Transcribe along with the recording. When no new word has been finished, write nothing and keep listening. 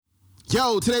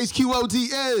Yo, today's QOD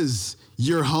is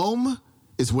your home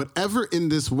is whatever in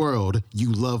this world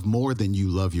you love more than you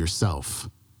love yourself.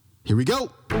 Here we go.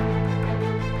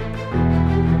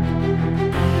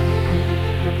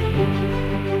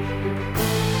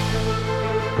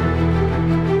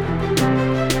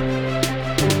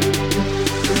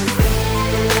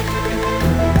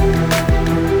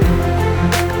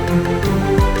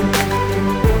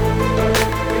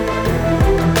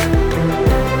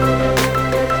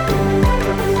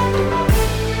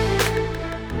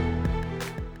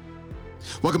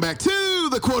 Welcome back to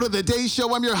the Quote of the Day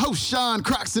Show. I'm your host, Sean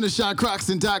Croxton of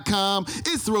SeanCroxton.com.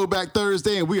 It's Throwback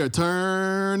Thursday, and we are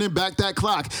turning back that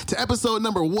clock to episode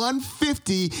number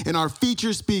 150 and our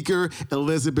feature speaker,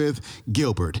 Elizabeth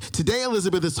Gilbert. Today,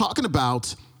 Elizabeth is talking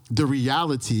about the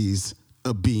realities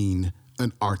of being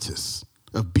an artist,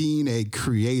 of being a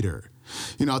creator.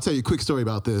 You know, I'll tell you a quick story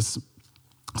about this.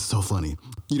 So funny.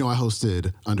 You know, I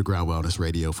hosted Underground Wellness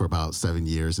Radio for about 7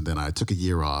 years, and then I took a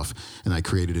year off, and I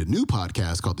created a new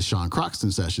podcast called the Sean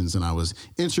Croxton Sessions, and I was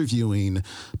interviewing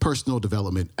personal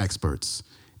development experts.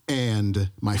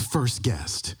 And my first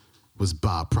guest was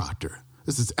Bob Proctor.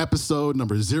 This is episode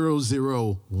number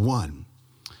 001.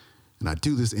 And I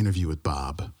do this interview with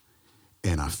Bob,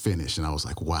 and I finished, and I was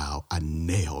like, wow, I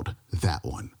nailed that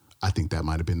one. I think that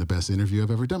might have been the best interview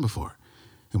I've ever done before.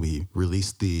 And we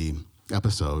released the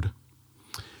episode,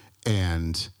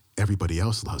 and everybody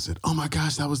else loves it. Oh my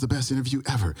gosh, that was the best interview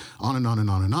ever. On and on and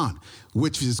on and on,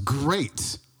 which is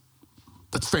great.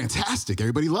 That's fantastic.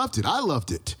 Everybody loved it. I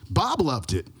loved it. Bob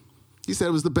loved it. He said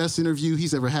it was the best interview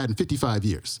he's ever had in 55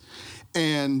 years.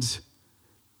 And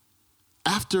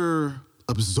after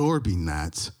absorbing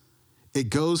that, it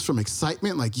goes from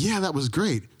excitement, like, yeah, that was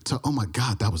great, to, oh my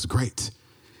God, that was great.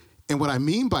 And what I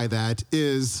mean by that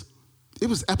is it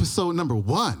was episode number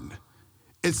 1.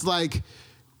 It's like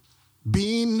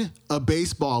being a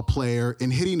baseball player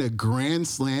and hitting a grand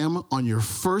slam on your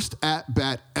first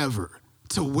at-bat ever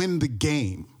to win the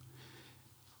game.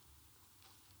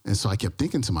 And so I kept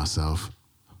thinking to myself,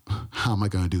 how am I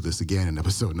going to do this again in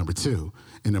episode number 2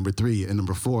 and number 3 and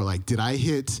number 4? Like, did I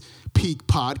hit peak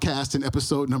podcast in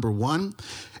episode number 1?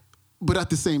 But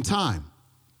at the same time,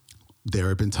 there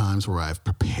have been times where I've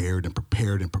prepared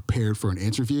for an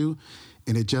interview,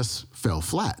 and it just fell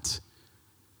flat.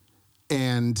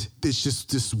 And it's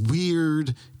just this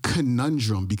weird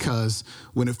conundrum, because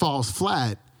when it falls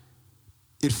flat,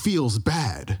 it feels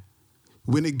bad.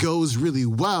 When it goes really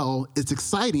well, it's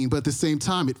exciting, but at the same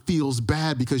time, it feels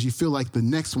bad because you feel like the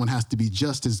next one has to be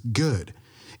just as good.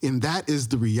 And that is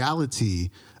the reality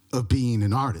of being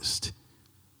an artist.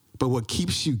 But what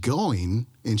keeps you going,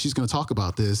 and she's going to talk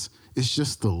about this, is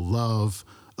just the love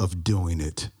of doing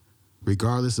it,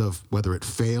 regardless of whether it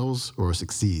fails or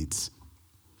succeeds.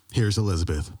 Here's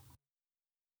Elizabeth.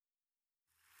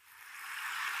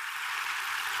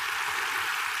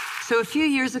 So a few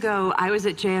years ago, I was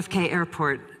at JFK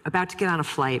Airport, about to get on a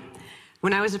flight,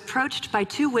 when I was approached by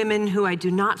 2 women who I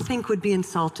do not think would be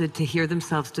insulted to hear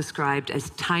themselves described as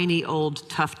tiny, old,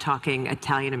 tough-talking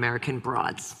Italian-American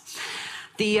broads.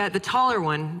 The taller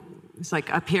one, is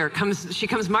like up here, she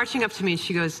comes marching up to me and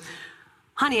she goes,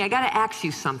 honey, I gotta ask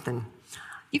you something.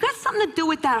 You got something to do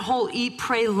with that whole eat,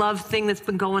 pray, love thing that's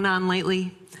been going on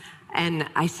lately? And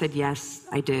I said, yes,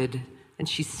 I did. And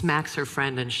she smacks her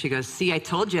friend and she goes, see, I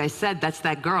told you, I said, that's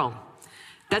that girl.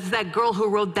 That's that girl who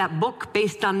wrote that book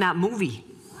based on that movie.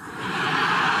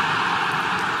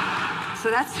 So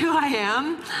that's who I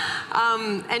am.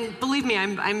 And believe me,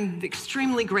 I'm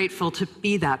extremely grateful to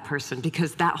be that person,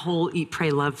 because that whole eat,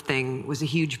 pray, love thing was a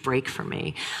huge break for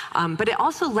me. But it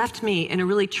also left me in a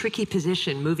really tricky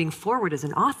position moving forward as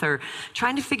an author,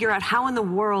 trying to figure out how in the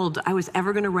world I was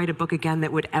ever going to write a book again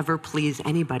that would ever please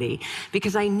anybody.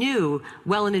 Because I knew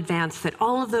well in advance that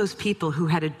all of those people who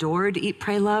had adored Eat,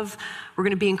 Pray, Love were going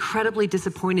to be incredibly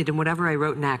disappointed in whatever I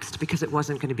wrote next, because it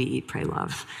wasn't going to be Eat, Pray,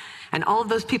 Love. And all of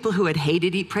those people who had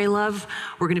hated Eat, Pray, Love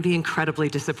were going to be incredibly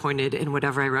disappointed in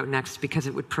whatever I wrote next, because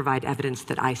it would provide evidence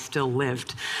that I still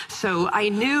lived. So I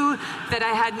knew that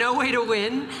I had no way to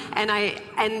win,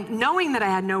 and knowing that I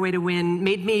had no way to win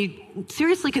made me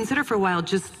seriously consider for a while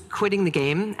just quitting the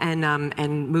game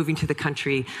and moving to the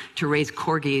country to raise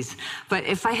corgis. But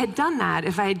if I had done that,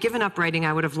 if I had given up writing,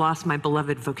 I would have lost my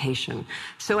beloved vocation.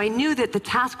 So I knew that the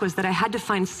task was that I had to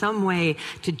find some way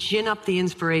to gin up the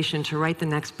inspiration to write the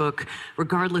next book,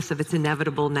 regardless of its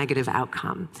inevitable negative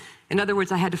outcome. In other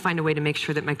words, I had to find a way to make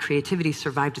sure that my creativity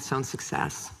survived its own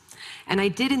success. And I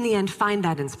did in the end find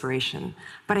that inspiration,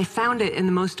 but I found it in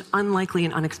the most unlikely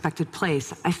and unexpected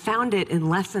place. I found it in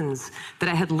lessons that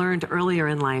I had learned earlier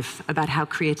in life about how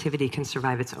creativity can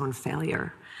survive its own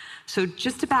failure. So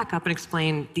just to back up and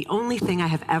explain, the only thing I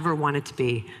have ever wanted to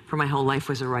be for my whole life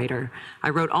was a writer.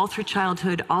 I wrote all through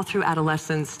childhood, all through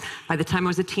adolescence. By the time I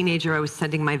was a teenager, I was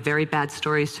sending my very bad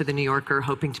stories to The New Yorker,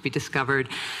 hoping to be discovered.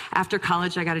 After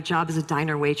college, I got a job as a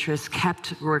diner waitress,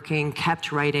 kept working,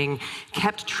 kept writing,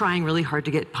 kept trying really hard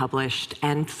to get published,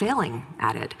 and failing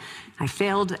at it. I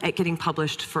failed at getting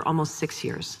published for almost 6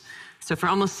 years. So for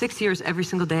almost 6 years, every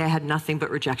single day, I had nothing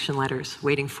but rejection letters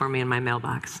waiting for me in my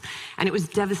mailbox. And it was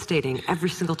devastating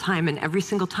every single time. And every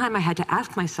single time, I had to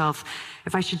ask myself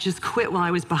if I should just quit while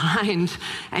I was behind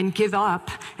and give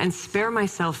up and spare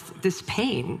myself this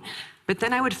pain. But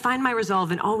then I would find my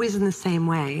resolve, and always in the same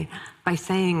way, by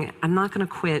saying, I'm not going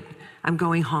to quit. I'm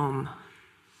going home.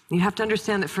 You have to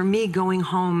understand that for me, going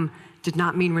home did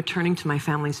not mean returning to my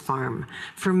family's farm.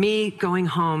 For me, going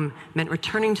home meant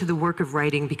returning to the work of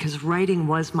writing, because writing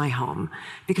was my home.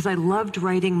 Because I loved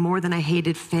writing more than I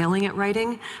hated failing at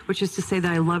writing, which is to say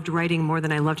that I loved writing more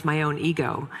than I loved my own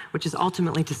ego, which is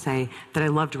ultimately to say that I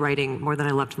loved writing more than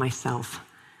I loved myself.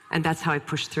 And that's how I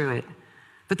pushed through it.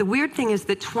 But the weird thing is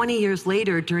that 20 years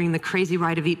later, during the crazy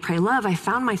ride of Eat, Pray, Love, I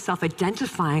found myself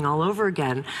identifying all over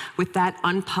again with that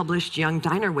unpublished young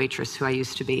diner waitress who I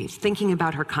used to be, thinking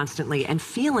about her constantly and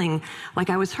feeling like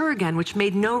I was her again, which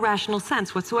made no rational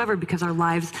sense whatsoever, because our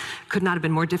lives could not have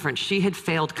been more different. She had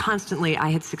failed constantly.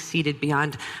 I had succeeded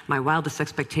beyond my wildest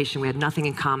expectation. We had nothing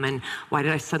in common. Why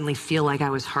did I suddenly feel like I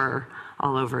was her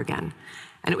all over again?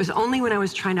 And it was only when I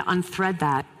was trying to unthread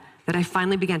that I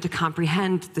finally began to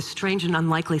comprehend the strange and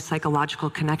unlikely psychological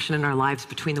connection in our lives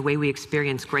between the way we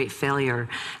experience great failure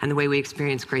and the way we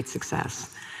experience great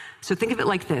success. So think of it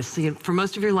like this. For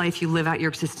most of your life, you live out your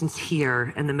existence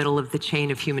here in the middle of the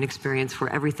chain of human experience,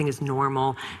 where everything is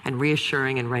normal and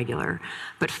reassuring and regular.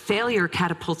 But failure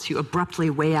catapults you abruptly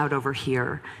way out over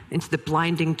here into the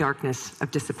blinding darkness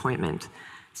of disappointment.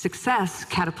 Success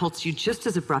catapults you just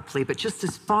as abruptly, but just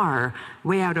as far,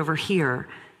 way out over here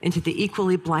into the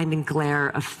equally blinding glare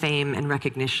of fame and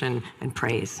recognition and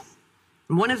praise.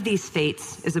 One of these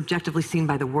fates is objectively seen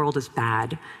by the world as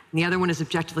bad, and the other one is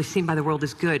objectively seen by the world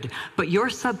as good. But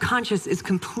your subconscious is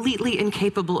completely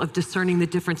incapable of discerning the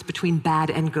difference between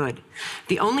bad and good.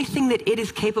 The only thing that it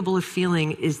is capable of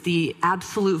feeling is the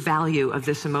absolute value of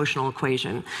this emotional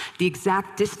equation, the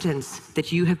exact distance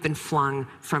that you have been flung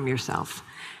from yourself.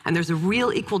 And there's a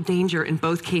real equal danger in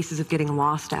both cases of getting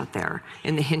lost out there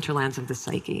in the hinterlands of the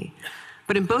psyche.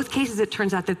 But in both cases, it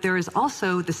turns out that there is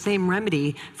also the same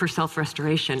remedy for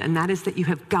self-restoration, and that is that you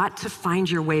have got to find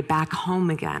your way back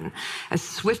home again as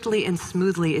swiftly and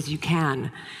smoothly as you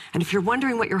can. And if you're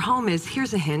wondering what your home is,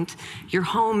 here's a hint. Your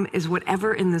home is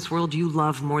whatever in this world you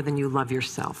love more than you love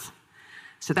yourself.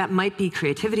 So that might be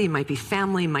creativity, might be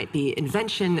family, might be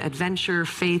invention, adventure,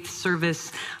 faith,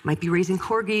 service, might be raising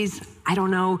corgis. I don't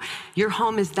know. Your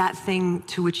home is that thing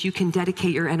to which you can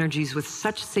dedicate your energies with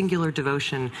such singular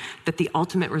devotion that the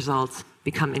ultimate results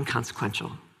become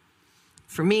inconsequential.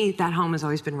 For me, that home has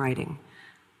always been writing.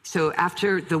 So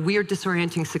after the weird,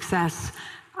 disorienting success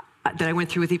that I went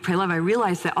through with Eat, Pray, Love, I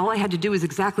realized that all I had to do was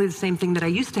exactly the same thing that I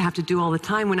used to have to do all the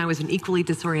time when I was an equally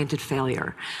disoriented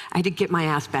failure. I had to get my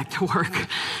ass back to work.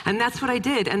 And that's what I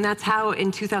did. And that's how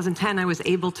in 2010 I was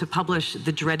able to publish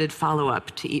the dreaded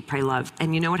follow-up to Eat, Pray, Love.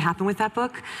 And you know what happened with that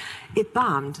book? It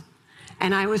bombed.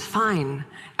 And I was fine.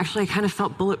 Actually, I kind of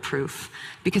felt bulletproof,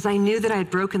 because I knew that I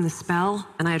had broken the spell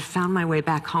and I had found my way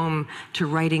back home to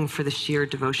writing for the sheer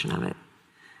devotion of it.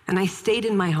 And I stayed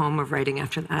in my home of writing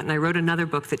after that. And I wrote another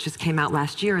book that just came out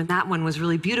last year. And that one was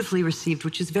really beautifully received,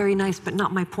 which is very nice, but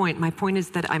not my point. My point is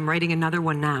that I'm writing another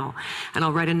one now. And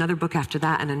I'll write another book after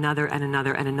that, and another, and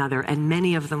another, and another. And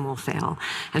many of them will fail.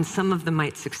 And some of them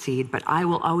might succeed. But I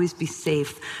will always be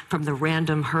safe from the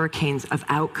random hurricanes of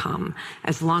outcome,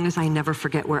 as long as I never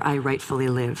forget where I rightfully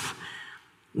live.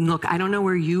 Look, I don't know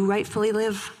where you rightfully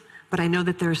live, but I know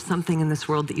that there's something in this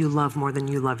world that you love more than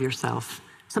you love yourself.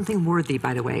 Something worthy,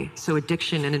 by the way. So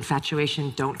addiction and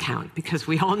infatuation don't count, because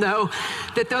we all know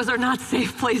that those are not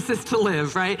safe places to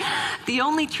live, right? The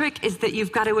only trick is that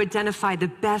you've got to identify the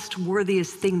best,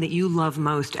 worthiest thing that you love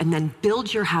most, and then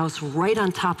build your house right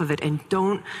on top of it, and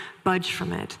don't budge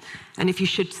from it. And if you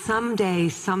should someday,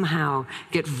 somehow,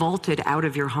 get vaulted out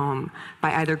of your home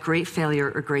by either great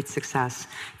failure or great success,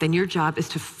 then your job is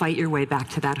to fight your way back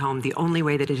to that home the only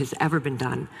way that it has ever been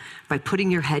done, by putting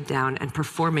your head down and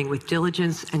performing with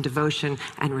diligence and devotion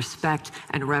and respect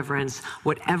and reverence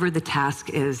whatever the task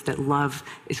is that love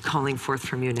is calling forth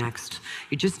from you next.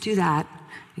 You just do that,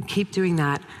 and keep doing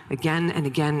that again and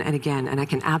again and again. And I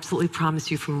can absolutely promise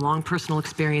you, from long personal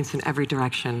experience in every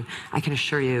direction, I can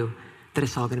assure you that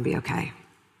it's all going to be okay.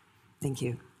 Thank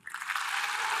you.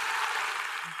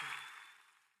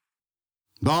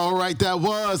 All right, that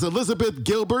was Elizabeth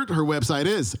Gilbert. Her website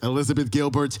is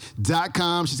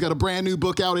elizabethgilbert.com. She's got a brand new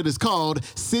book out. It is called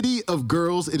City of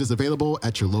Girls. It is available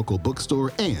at your local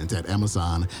bookstore and at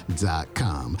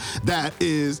amazon.com. That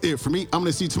is it for me. I'm going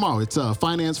to see you tomorrow. It's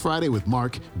Finance Friday with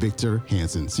Mark Victor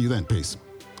Hansen. See you then. Peace.